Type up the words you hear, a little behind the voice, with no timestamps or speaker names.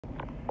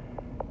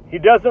He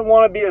doesn't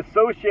want to be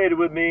associated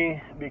with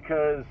me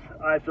because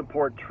I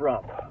support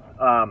Trump.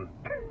 I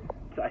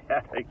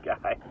had a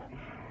guy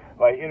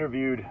who I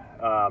interviewed,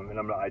 and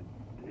I'm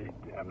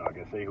not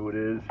going to say who it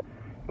is,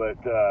 but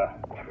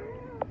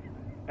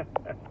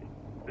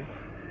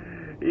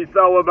he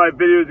saw one of my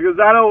videos. He goes,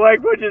 "I don't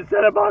like what you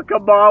said about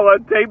Kamala.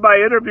 Take my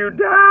interview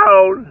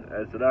down."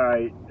 I said, "All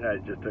right."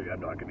 I'm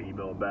not going to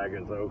email him back. I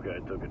said, "Okay, I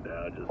took it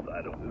down."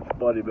 It's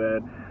funny,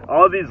 man.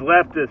 All these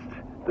leftists,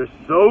 they're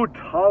so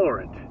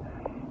tolerant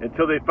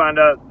until they find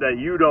out that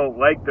you don't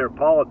like their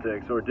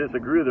politics or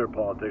disagree with their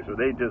politics, or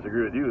they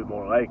disagree with you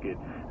more like it.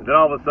 And then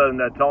all of a sudden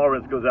that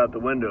tolerance goes out the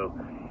window.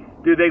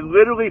 Dude, they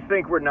literally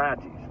think we're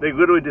Nazis. They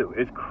literally do.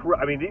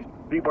 I mean, these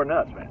people are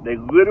nuts, man. They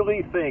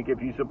literally think if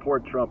you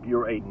support Trump,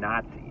 you're a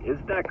Nazi.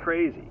 Isn't that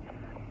crazy?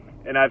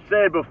 And I've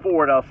said it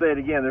before, and I'll say it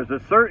again. There's a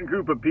certain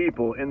group of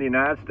people in the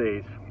United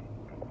States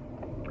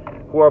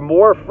who are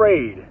more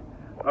afraid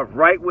of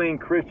right-wing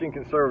Christian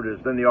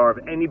conservatives than they are of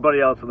anybody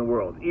else in the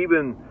world.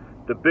 Even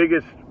the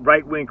biggest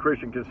right-wing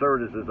Christian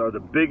conservatives are the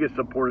biggest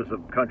supporters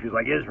of countries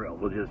like Israel.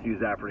 We'll just use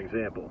that for an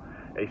example.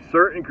 A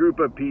certain group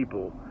of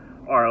people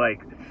are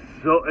like,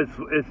 so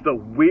it's the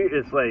weird,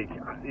 it's like,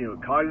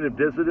 cognitive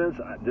dissonance,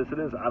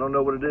 I don't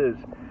know what it is,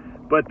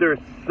 but they're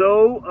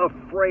so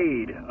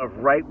afraid of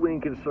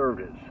right-wing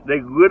conservatives.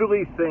 They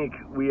literally think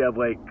we have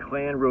like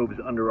Klan robes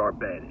under our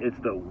bed. It's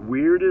the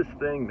weirdest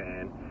thing,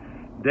 man.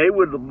 They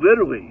would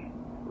literally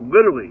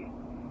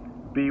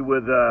be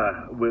would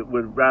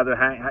rather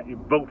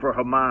vote for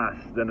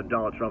Hamas than a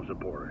Donald Trump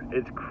supporter.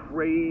 It's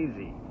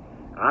crazy.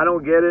 I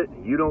don't get it.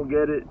 You don't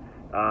get it.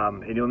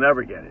 And you'll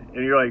never get it.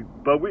 And you're like,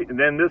 and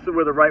then this is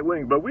where the right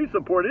wing, but we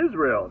support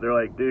Israel. They're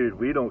like, dude,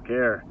 we don't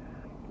care.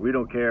 We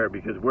don't care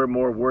because we're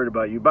more worried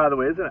about you. By the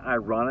way, isn't it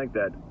ironic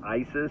that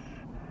ISIS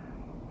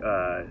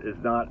is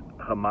not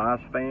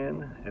Hamas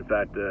fan? In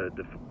fact, the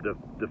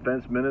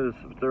defense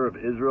minister of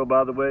Israel,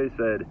 by the way,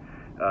 said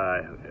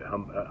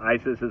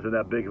ISIS isn't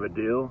that big of a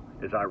deal.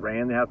 It's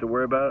Iran they have to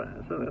worry about.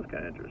 So that's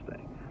kind of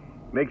interesting.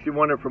 Makes you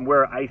wonder from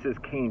where ISIS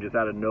came just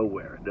out of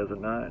nowhere, does it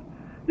not?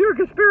 You're a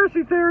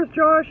conspiracy theorist,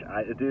 Josh.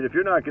 Dude, if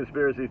you're not a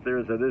conspiracy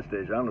theorist at this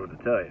stage, I don't know what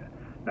to tell you.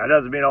 Now, it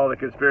doesn't mean all the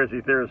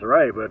conspiracy theorists are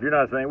right, but if you're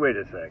not saying, wait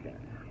a second,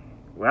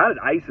 well, how did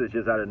ISIS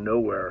just out of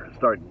nowhere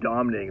start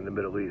dominating the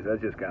Middle East?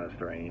 That's just kind of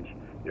strange.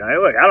 Look,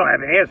 I don't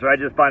have an answer. I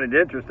just find it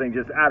interesting.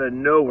 Just out of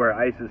nowhere,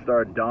 ISIS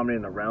started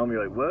dominating the realm.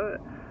 You're like,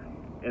 what?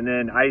 And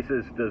then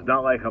ISIS does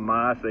not like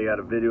Hamas. They got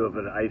a video of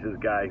an ISIS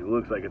guy who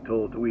looks like a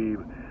total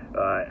dweeb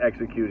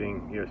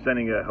executing,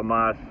 sending a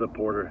Hamas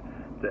supporter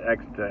to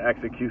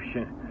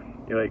execution.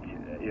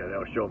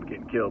 They'll show him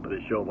getting killed, but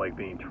they show him like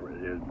being,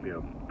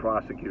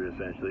 prosecuted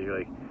essentially. You're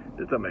like,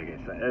 this doesn't make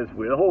any sense. It's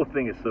weird. The whole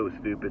thing is so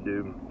stupid,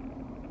 dude.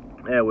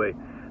 Anyway,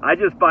 I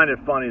just find it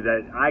funny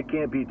that I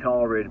can't be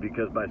tolerated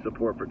because of my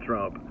support for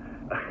Trump.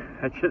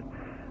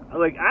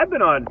 I've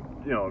been on,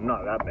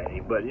 not that many,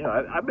 but,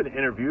 I've been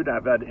interviewed.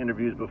 I've had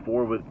interviews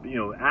before with,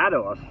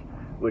 ADOS,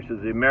 which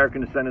is the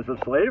American Descendants of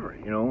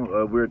Slavery. We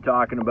were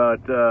talking about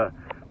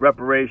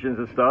reparations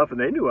and stuff, and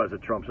they knew I was a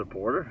Trump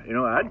supporter.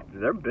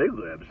 They're big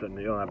libs, and,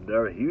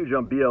 they're huge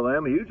on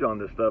BLM, huge on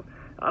this stuff.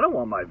 I don't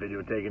want my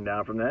video taken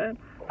down from that.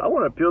 I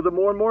want to appeal to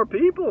more and more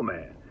people,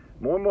 man.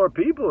 More and more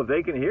people, if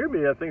they can hear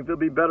me, I think they'll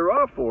be better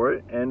off for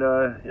it. And,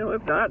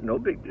 if not, no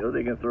big deal.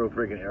 They can throw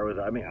freaking arrows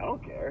at me. I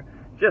don't care.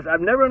 Just,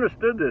 I've never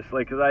understood this.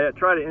 Because I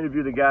tried to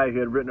interview the guy who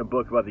had written a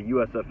book about the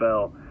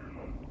USFL.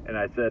 And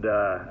I said,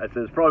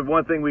 it's probably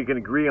one thing we can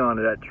agree on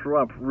is that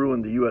Trump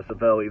ruined the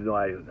USFL, even though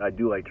I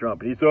do like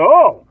Trump. And he said,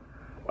 oh,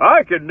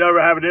 I could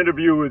never have an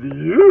interview with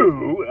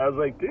you. I was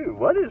like, dude,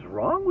 what is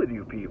wrong with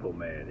you people,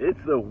 man? It's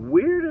the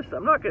weirdest.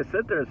 I'm not going to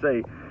sit there and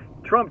say,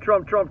 Trump,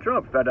 Trump, Trump,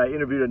 Trump. In fact, I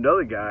interviewed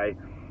another guy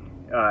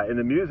in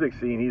the music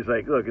scene. He's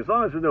like, look, as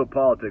long as there's no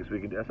politics, we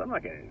can do this. I'm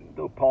not going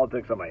to, no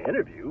politics on my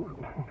interview.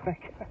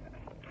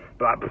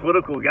 But I'm a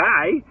political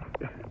guy.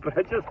 But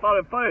I just thought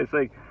it funny. It's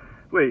like,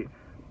 wait,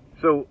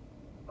 so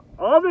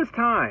all this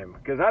time,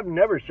 because I've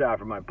never shot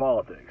for my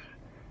politics,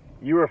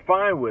 you were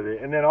fine with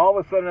it, and then all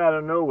of a sudden out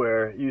of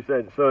nowhere, you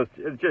said, so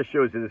it just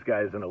shows you this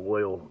guy isn't a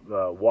loyal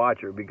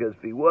watcher, because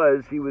if he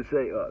was, he would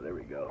say, oh, there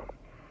we go.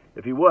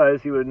 If he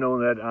was, he would have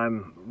known that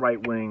I'm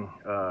right-wing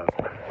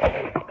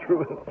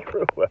through and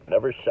through. I've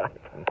never shot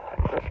him.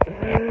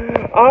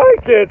 I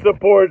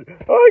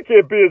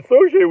can't be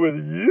associated with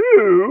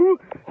you.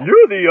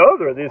 You're the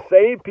other. The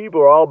same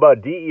people are all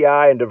about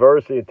DEI and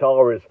diversity and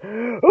tolerance.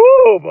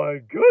 Oh, my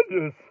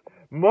goodness.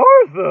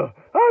 Martha,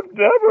 I've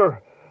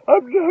never,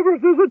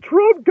 there's a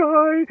Trump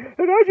guy,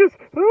 and I just,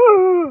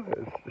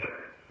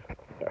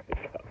 Sorry,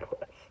 God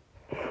bless.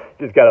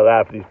 Just gotta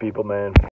laugh at these people, man.